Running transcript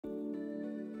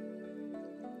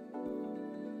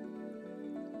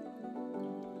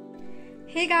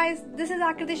Hey guys, this is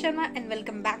Akrati Sharma and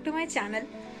welcome back to my channel.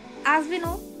 As we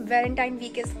know, Valentine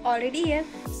week is already here,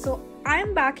 so I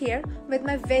am back here with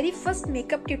my very first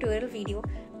makeup tutorial video.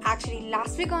 Actually,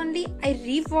 last week only I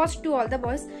rewatched To All the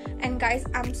Boys, and guys,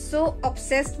 I'm so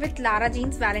obsessed with Lara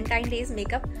Jean's Valentine Day's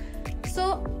makeup.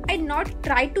 So I not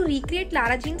tried to recreate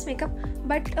Lara Jean's makeup,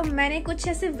 but मैंने कुछ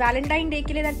ऐसे Valentine Day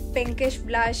के लिए that pinkish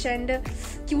blush and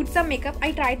cute सा makeup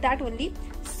I tried that only.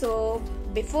 So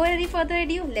before any further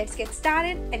ado, let's get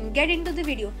started and get into the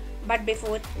video. But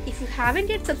before, if you haven't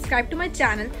yet subscribed to my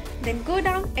channel, then go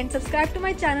down and subscribe to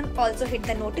my channel. Also hit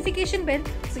the notification bell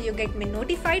so you get me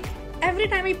notified every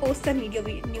time I post a new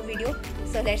video.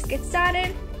 So let's get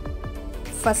started.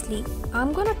 Firstly,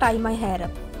 I'm gonna tie my hair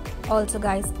up. Also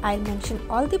guys, I'll mention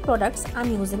all the products I'm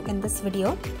using in this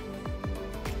video.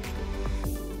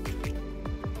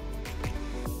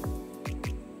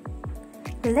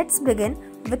 Let's begin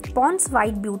with Pond's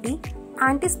White Beauty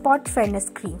Anti-Spot Fairness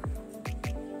Cream.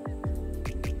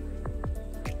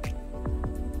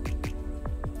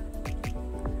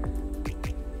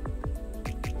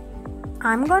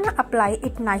 I'm gonna apply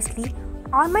it nicely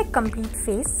on my complete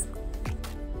face.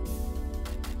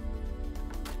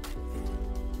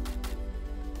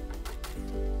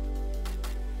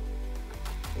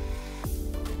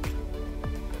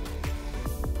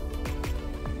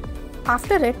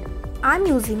 After it, I'm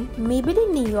using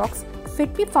Maybelline New York's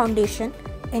Fit Me Foundation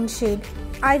in shade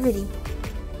Ivory.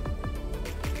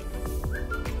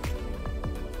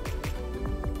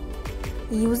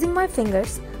 Using my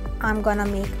fingers, I'm gonna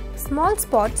make small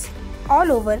spots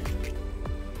all over.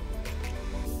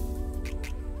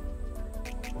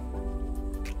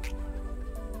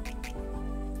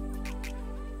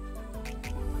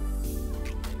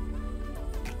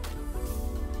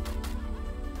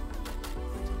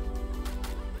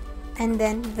 And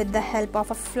then with the help of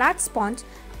a flat sponge,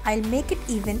 I'll make it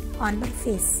even on my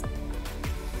face.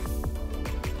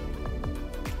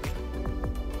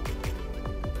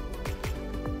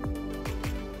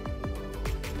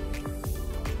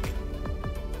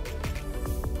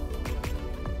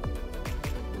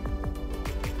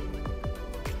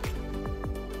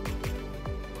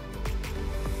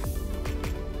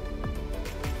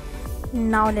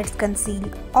 Now let's conceal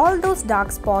all those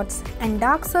dark spots and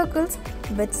dark circles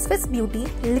with Swiss Beauty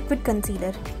Liquid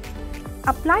Concealer.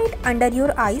 Apply it under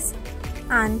your eyes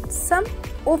and some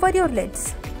over your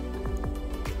lids,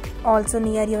 also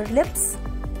near your lips.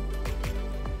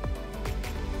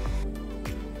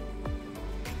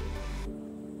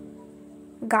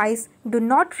 Guys, do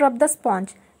not rub the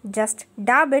sponge, just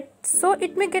dab it so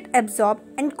it may get absorbed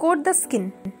and coat the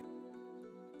skin.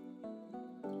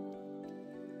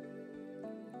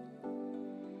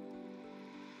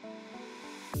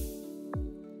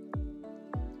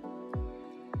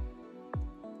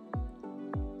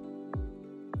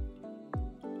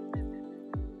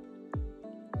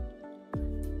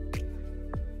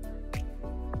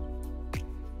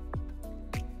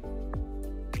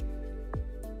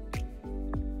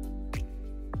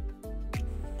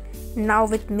 Now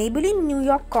with Maybelline New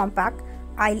York Compac,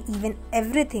 I'll even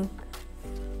everything.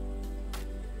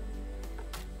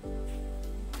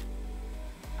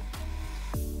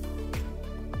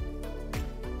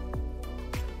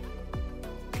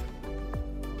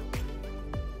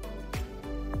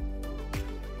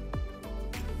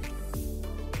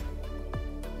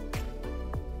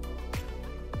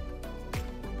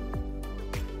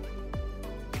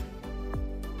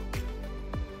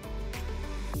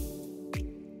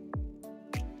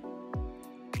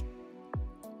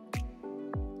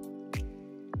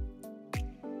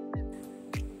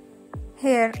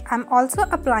 Here, I'm also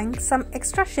applying some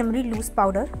extra shimmery loose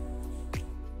powder.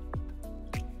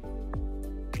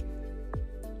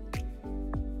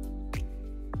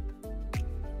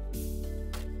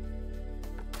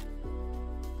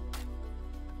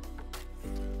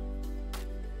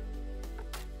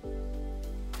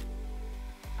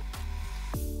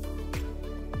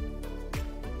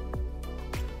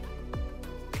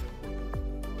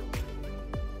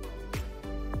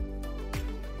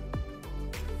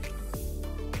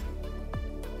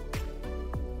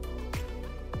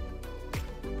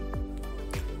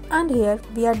 And here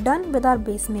we are done with our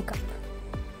base makeup.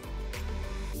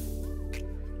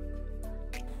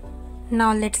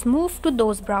 Now let's move to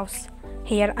those brows.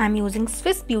 Here I am using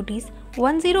Swiss Beauty's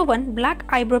 101 Black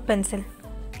Eyebrow Pencil.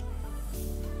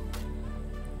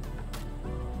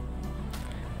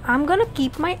 I'm gonna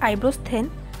keep my eyebrows thin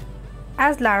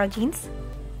as Lara Jean's.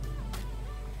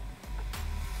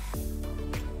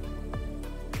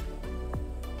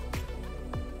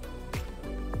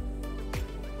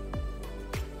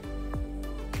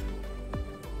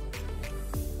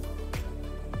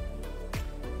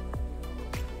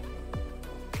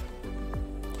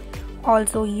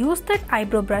 Also use that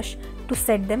eyebrow brush to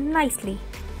set them nicely.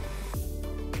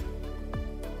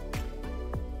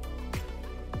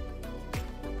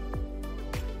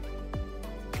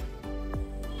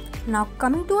 Now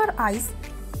coming to our eyes,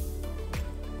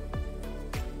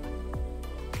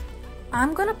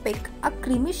 I'm gonna pick a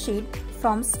creamy shade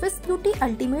from Swiss Beauty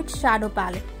Ultimate Shadow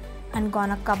Palette and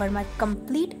gonna cover my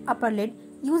complete upper lid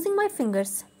using my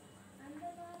fingers.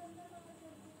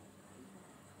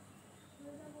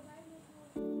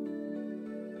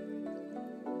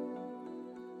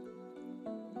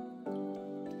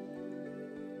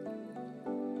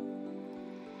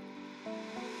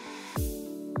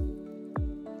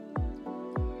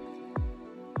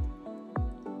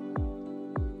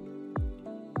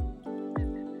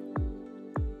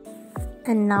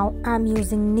 And now I'm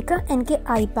using Nicka NK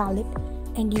eye palette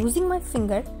and using my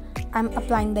finger I'm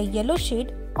applying the yellow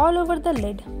shade all over the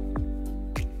lid.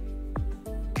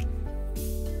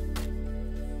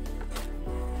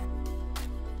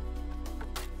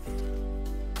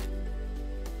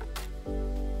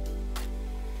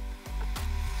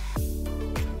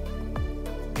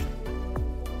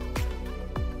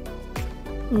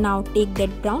 Now take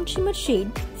that brown shimmer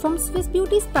shade from Swiss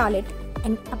Beauty's palette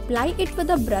and apply it with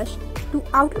a brush to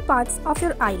outer parts of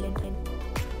your eyelid.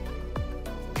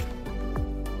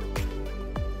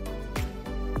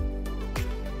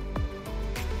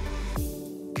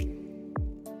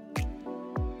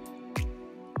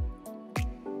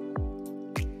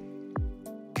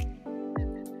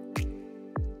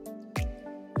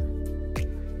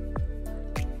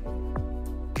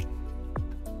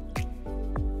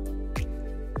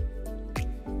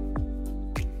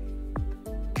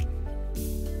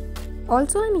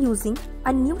 Also, I am using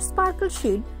a new sparkle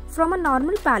shade from a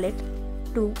normal palette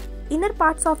to inner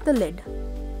parts of the lid.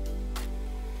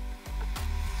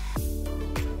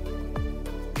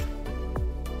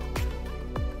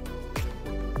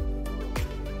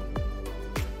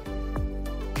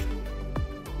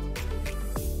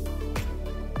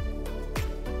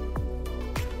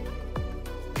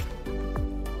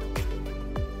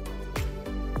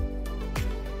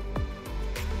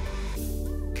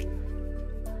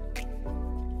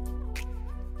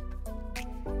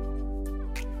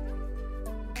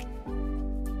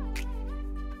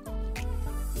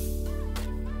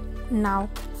 Now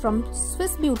from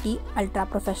Swiss Beauty Ultra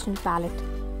Professional Palette,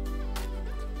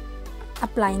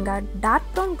 applying a dark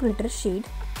brown glitter shade.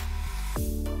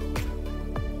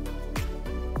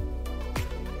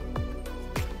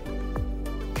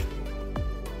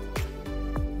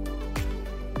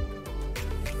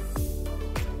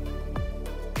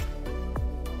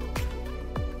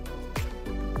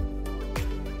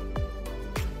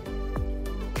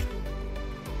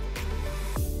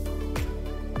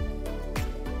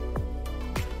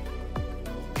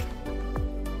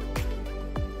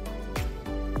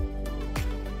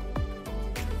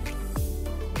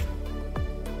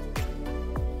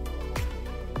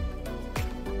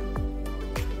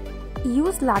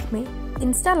 Use Lakme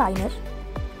Insta liner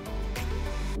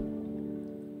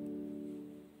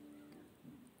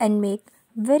and make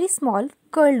very small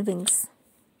curled wings.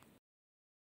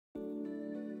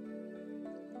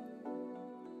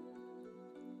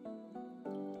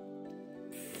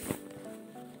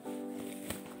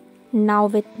 Now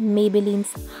with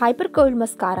Maybelline's Hyper Curl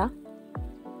Mascara,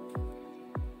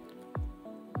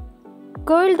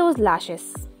 curl those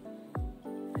lashes.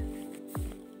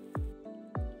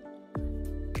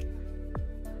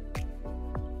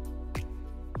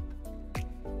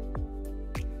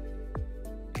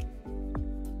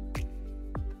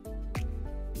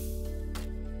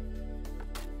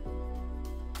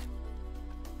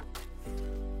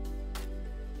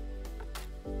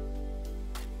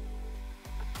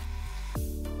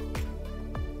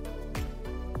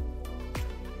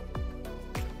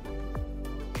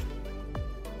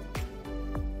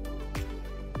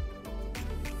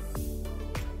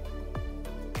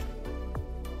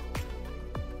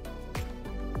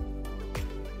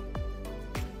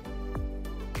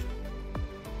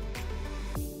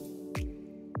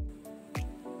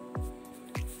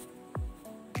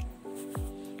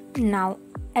 Now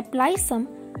apply some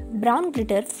brown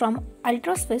glitter from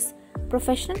Ultra Swiss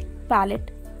Professional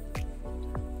Palette.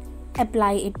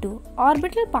 Apply it to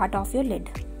orbital part of your lid.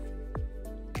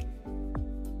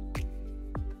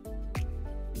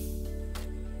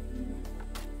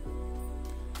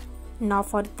 Now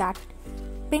for that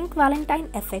pink Valentine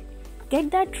effect, get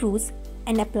that rouge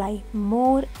and apply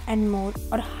more and more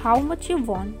or how much you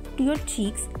want to your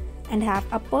cheeks and have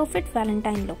a perfect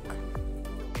Valentine look.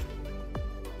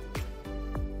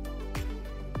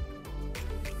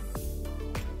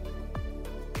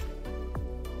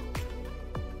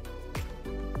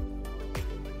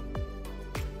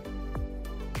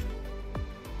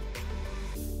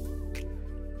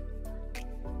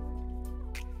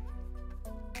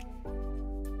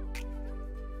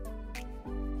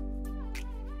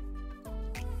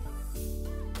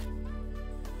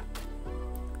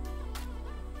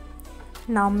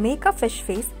 Now make a fish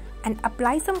face and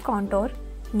apply some contour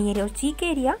near your cheek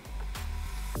area.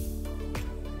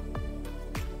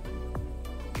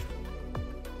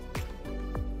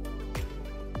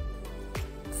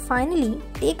 Finally,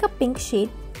 take a pink shade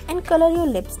and color your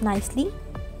lips nicely.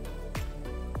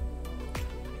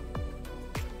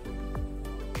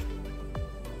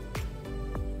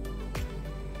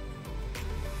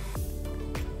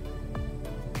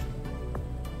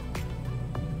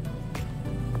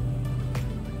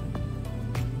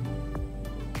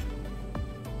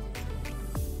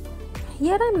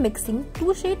 Here I am mixing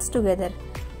two shades together,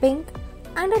 pink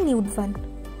and a nude one.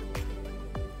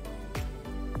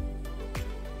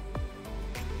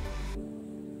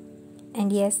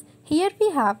 And yes, here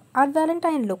we have our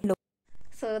Valentine look.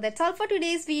 So that's all for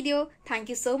today's video. Thank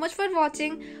you so much for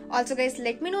watching. Also guys,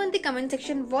 let me know in the comment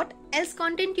section what else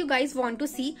content you guys want to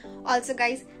see. Also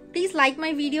guys, please like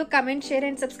my video, comment, share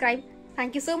and subscribe.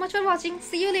 Thank you so much for watching.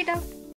 See you later.